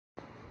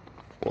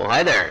Well,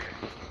 hi there.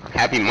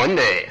 Happy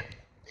Monday.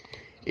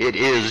 It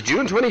is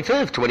June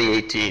 25th,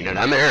 2018, and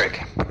I'm Eric,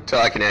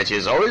 talking at you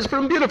as always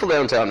from beautiful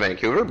downtown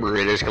Vancouver,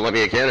 British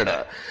Columbia,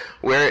 Canada,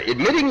 where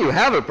admitting you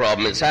have a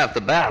problem is half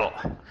the battle.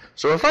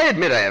 So if I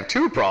admit I have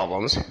two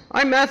problems,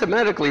 I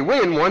mathematically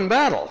win one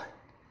battle.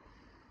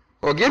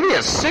 Well, give me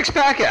a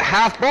six-pack, a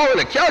half ball,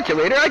 and a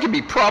calculator, I can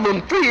be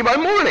problem free by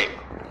morning.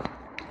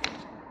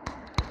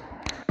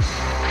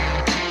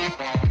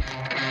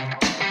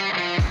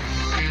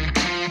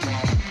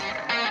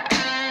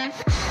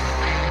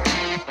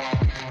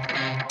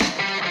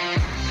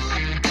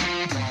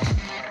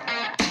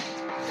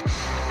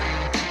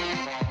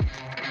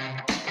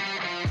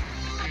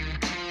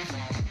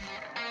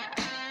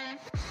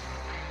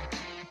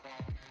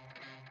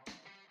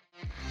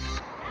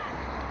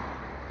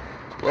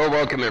 Well,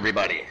 welcome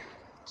everybody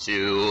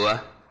to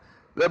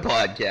the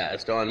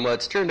podcast on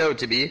what's turned out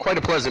to be quite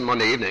a pleasant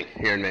Monday evening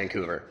here in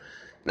Vancouver.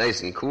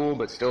 Nice and cool,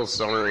 but still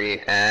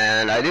summery,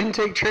 and I didn't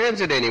take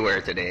transit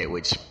anywhere today,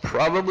 which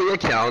probably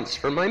accounts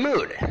for my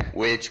mood,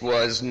 which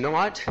was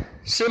not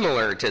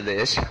similar to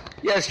this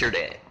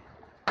yesterday.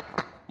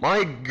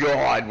 My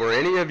God, were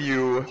any of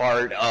you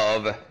part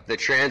of the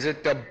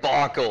transit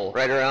debacle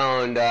right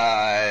around,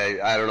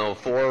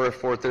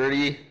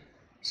 4:30?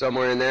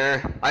 Somewhere in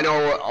there.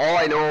 All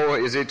I know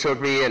is it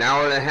took me an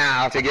hour and a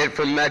half to get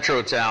from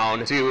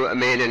Metrotown to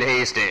Main and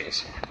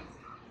Hastings.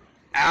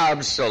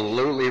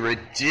 Absolutely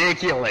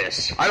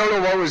ridiculous. I don't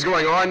know what was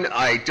going on.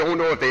 I don't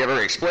know if they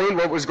ever explained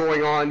what was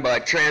going on,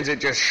 but transit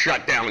just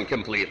shut down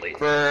completely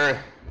for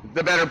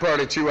the better part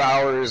of 2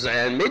 hours,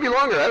 and maybe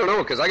longer, I don't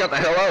know, because I got the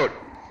hell out.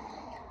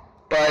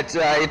 But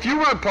if you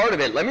weren't part of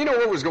it, let me know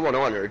what was going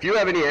on, or if you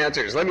have any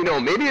answers, let me know.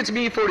 Maybe it's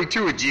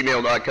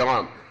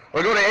me42@gmail.com.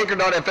 Or go to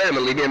anchor.fm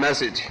and leave me a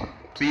message.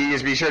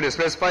 Please be sure to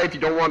specify if you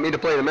don't want me to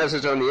play the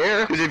message on the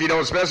air, because if you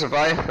don't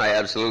specify, I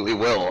absolutely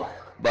will.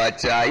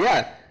 But,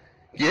 get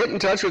in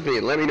touch with me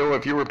and let me know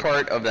if you were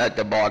part of that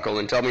debacle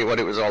and tell me what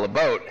it was all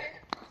about.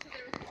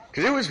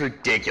 Because it was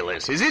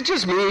ridiculous. Is it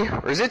just me,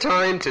 or is it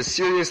time to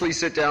seriously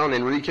sit down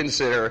and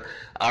reconsider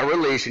our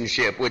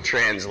relationship with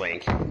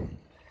TransLink?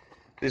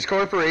 This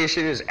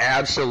corporation is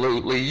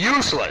absolutely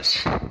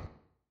useless.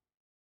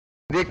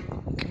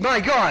 My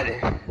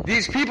God,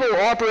 these people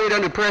operate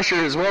under pressure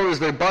as well as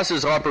their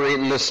buses operate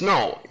in the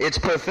snow. It's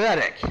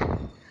pathetic.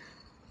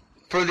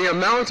 For the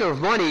amount of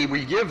money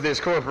we give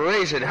this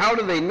corporation, how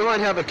do they not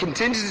have a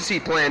contingency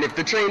plan if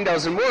the train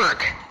doesn't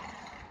work?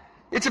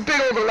 It's a big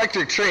old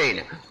electric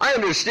train. I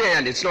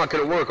understand it's not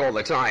going to work all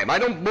the time. I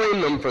don't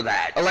blame them for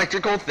that.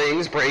 Electrical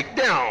things break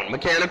down.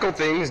 Mechanical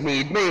things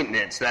need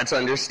maintenance. That's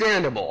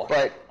understandable.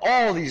 But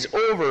all these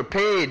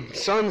overpaid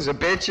sons of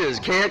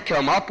bitches can't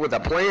come up with a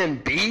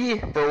plan B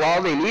for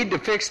while they need to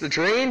fix the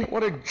train?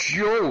 What a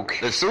joke.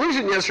 The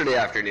solution yesterday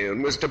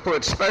afternoon was to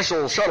put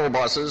special shuttle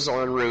buses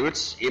on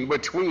routes in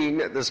between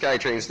the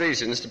SkyTrain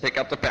stations to pick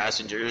up the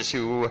passengers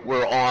who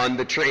were on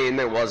the train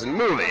that wasn't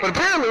moving. But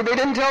apparently they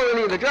didn't tell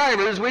any of the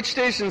drivers which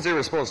stations they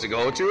were supposed to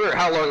go to, or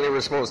how long they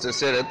were supposed to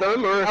sit at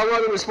them, or how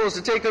long it was supposed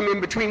to take them in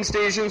between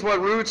stations,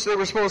 what routes they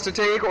were supposed to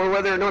take, or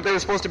whether or not they were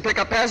supposed to pick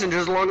up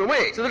passengers along the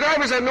way. So the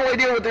drivers had no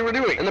idea what they were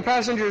doing, and the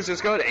passengers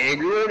just got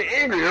angrier and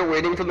angrier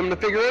waiting for them to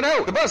figure it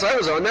out. The bus I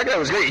was on, that guy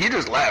was great. He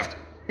just left,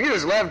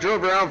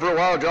 drove around for a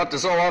while, dropped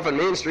us all off on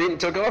Main Street, and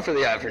took off for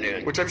the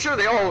afternoon, which I'm sure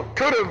they all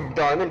could have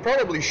done and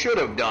probably should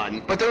have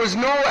done, but there was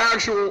no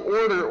actual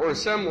order or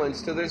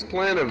semblance to this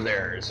plan of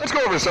theirs. Let's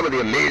go over some of the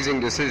amazing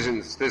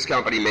decisions this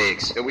company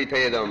makes that we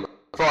pay them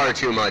far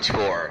too much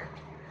for.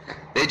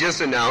 They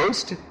just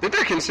announced that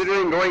they're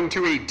considering going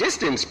to a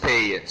distance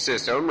pay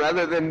system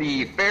rather than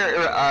the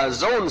fare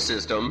zone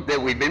system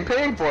that we've been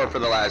paying for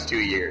the last 2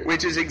 years,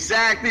 which is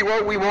exactly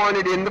what we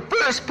wanted in the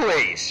first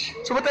place.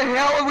 So what the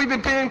hell have we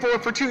been paying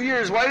for 2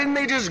 years? Why didn't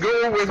they just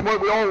go with what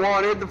we all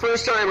wanted the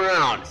first time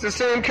around? It's the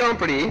same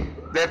company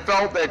that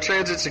felt that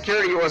transit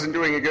security wasn't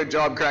doing a good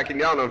job cracking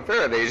down on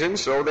fare evasion,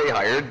 so they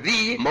hired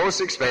the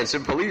most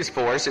expensive police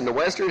force in the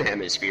Western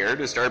Hemisphere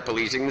to start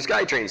policing the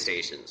SkyTrain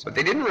stations. But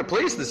they didn't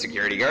replace the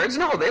security guards,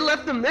 no, they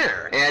left them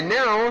there. And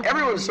now,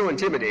 everyone's so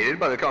intimidated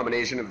by the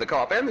combination of the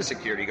cop and the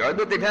security guard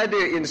that they've had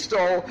to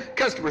install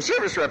customer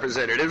service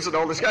representatives at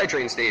all the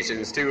SkyTrain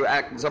stations to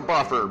act as a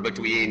buffer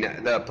between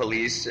the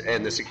police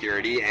and the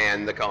security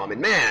and the common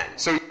man.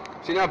 So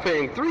you're now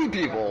paying 3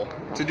 people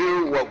to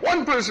do what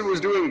one person was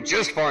doing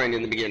just fine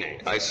in the beginning.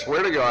 I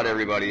swear to God,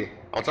 everybody,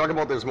 I'll talk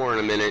about this more in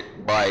a minute,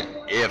 but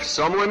if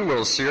someone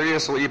will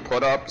seriously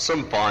put up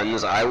some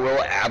funds, I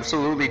will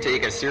absolutely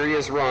take a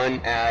serious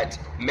run at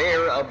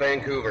Mayor of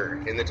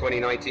Vancouver in the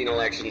 2019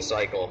 election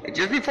cycle.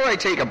 Just before I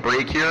take a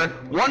break here,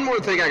 one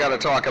more thing I gotta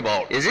talk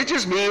about. Is it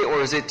just me,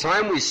 or is it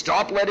time we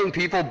stop letting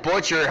people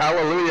butcher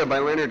Hallelujah by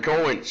Leonard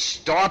Cohen?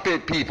 Stop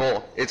it,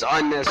 people. It's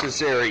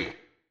unnecessary.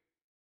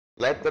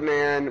 Let the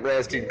man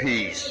rest in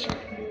peace.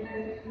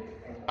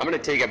 I'm gonna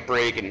take a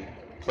break and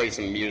play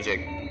some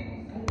music.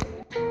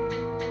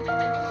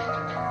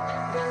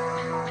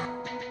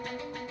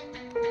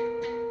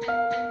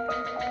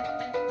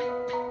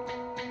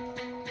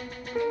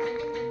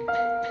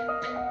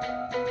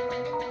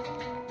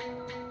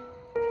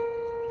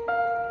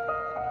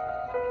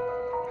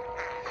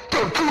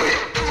 do it.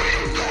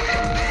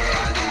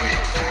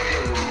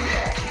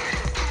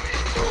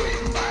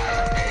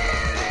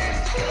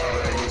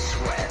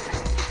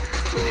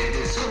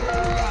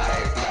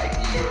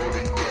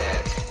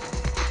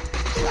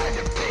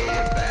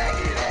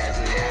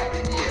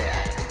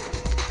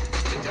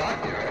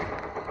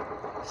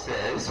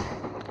 Says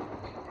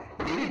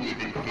he didn't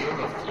even feel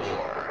the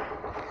floor.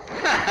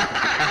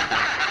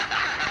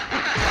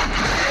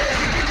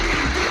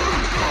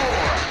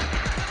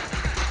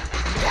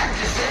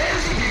 Doctor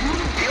says he didn't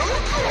even feel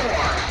the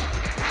floor.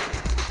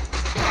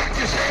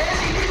 Doctor says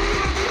he didn't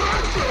even feel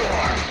the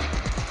floor.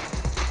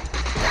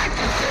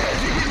 Doctor says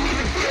he didn't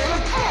even feel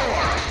the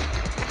floor.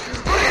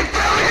 But he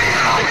felt it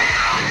out.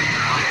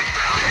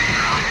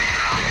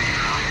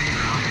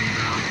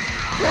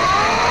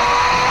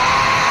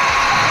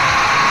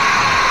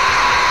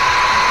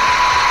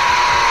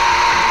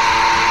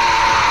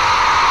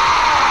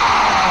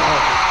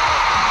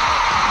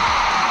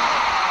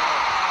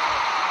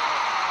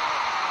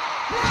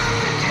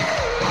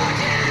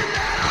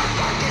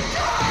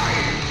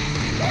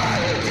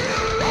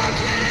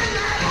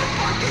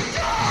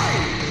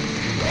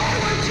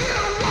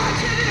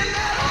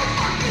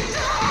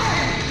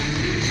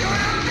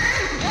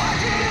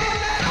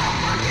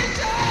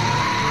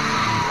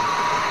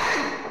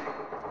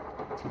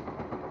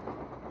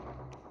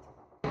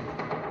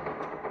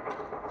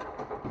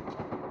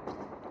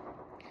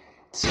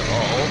 It's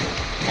all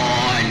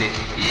on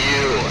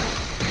you.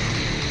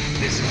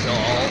 This is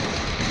all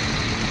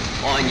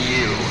on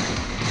you.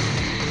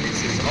 This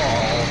is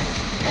all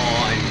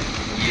on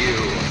you.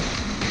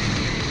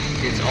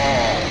 It's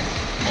all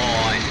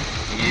on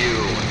you.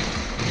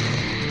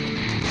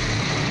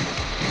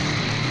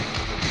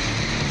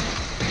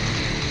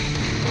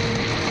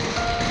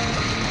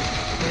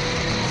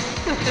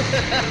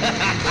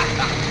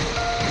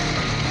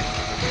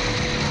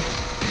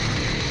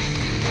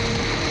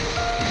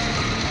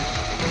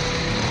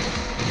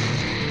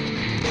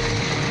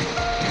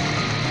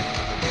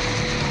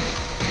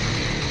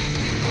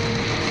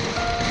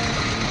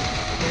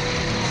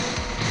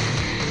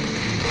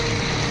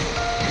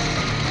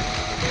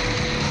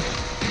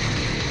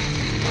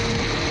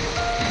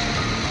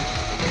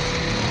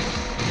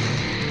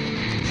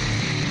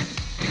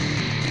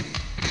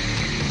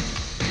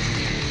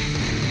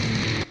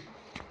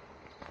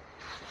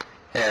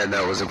 And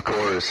that was, of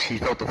course, He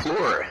Felt the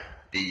Floor,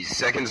 the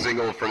second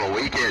single from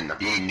Awaken,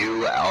 the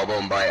new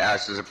album by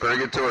Ashes of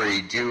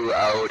Purgatory, due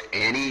out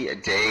any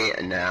day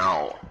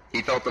now.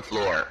 He Felt the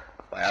Floor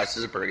by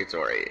Ashes of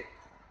Purgatory.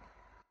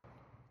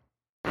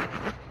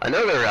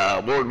 Another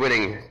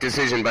award-winning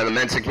decision by the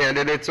Mensa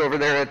candidates over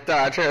there at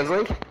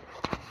TransLink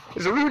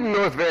is a route in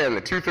North Van,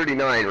 the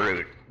 239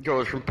 route.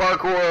 Goes from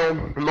Park Royal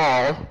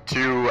Mall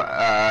to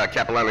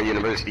Capilano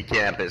University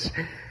campus.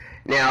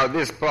 Now,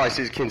 this bus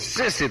is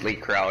consistently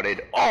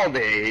crowded all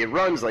day. It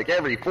runs like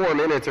every 4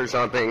 minutes or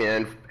something,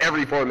 and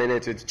every 4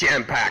 minutes it's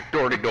jam-packed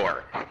door to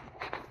door.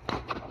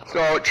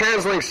 So,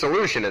 TransLink's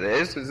solution to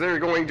this is they're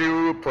going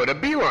to put a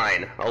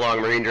beeline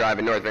along Marine Drive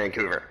in North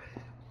Vancouver.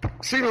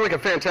 Seems like a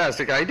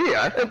fantastic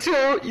idea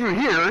until you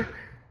hear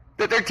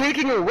that they're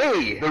taking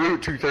away the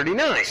Route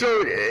 239.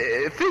 So,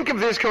 think of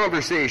this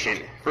conversation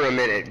for a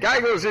minute. Guy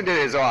goes into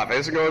his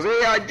office and goes,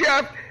 "Hey,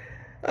 Jeff,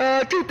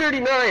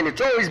 239, it's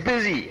always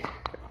busy.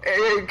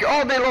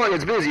 All day long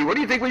it's busy. What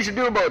do you think we should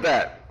do about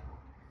that?"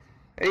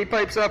 And he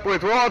pipes up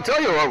with, "Well, I'll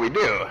tell you what we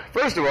do.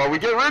 First of all, we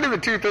get rid of the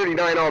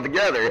 239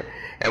 altogether,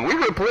 and we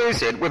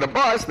replace it with a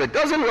bus that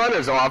doesn't run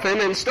as often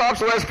and stops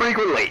less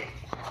frequently.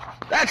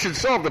 That should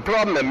solve the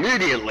problem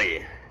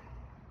immediately."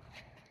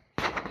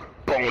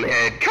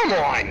 Bonehead, come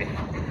on.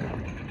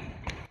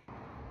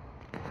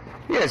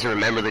 You guys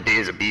remember the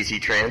days of BC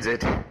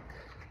Transit?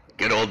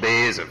 Good old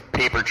days of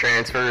paper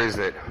transfers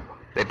that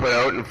they put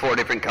out in 4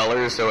 different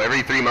colors, so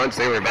every 3 months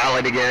they were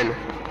valid again.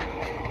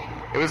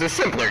 It was a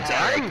simpler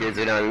time. Kids,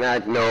 and on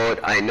that note,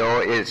 I know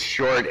it's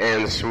short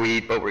and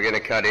sweet, but we're going to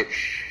cut it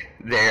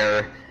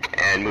there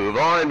and move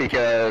on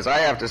because I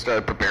have to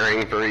start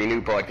preparing for a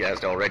new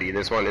podcast already.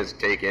 This one has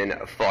taken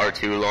far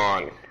too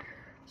long.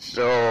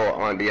 So,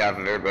 on behalf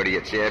of everybody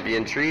at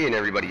Champion Tree and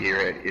everybody here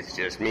at It's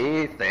Just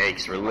Me,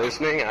 thanks for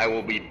listening. I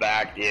will be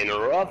back in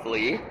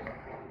roughly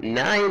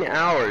 9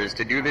 hours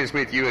to do this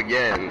with you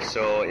again.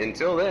 So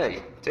until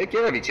then, take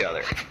care of each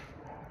other.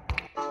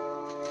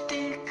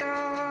 Dear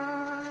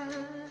God,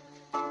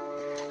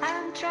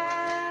 I'm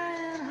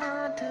trying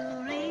hard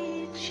to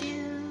reach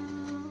you.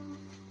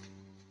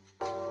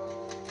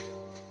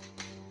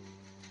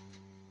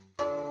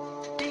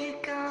 Dear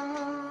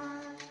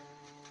God,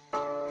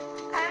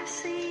 I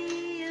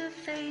see your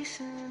face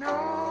in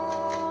all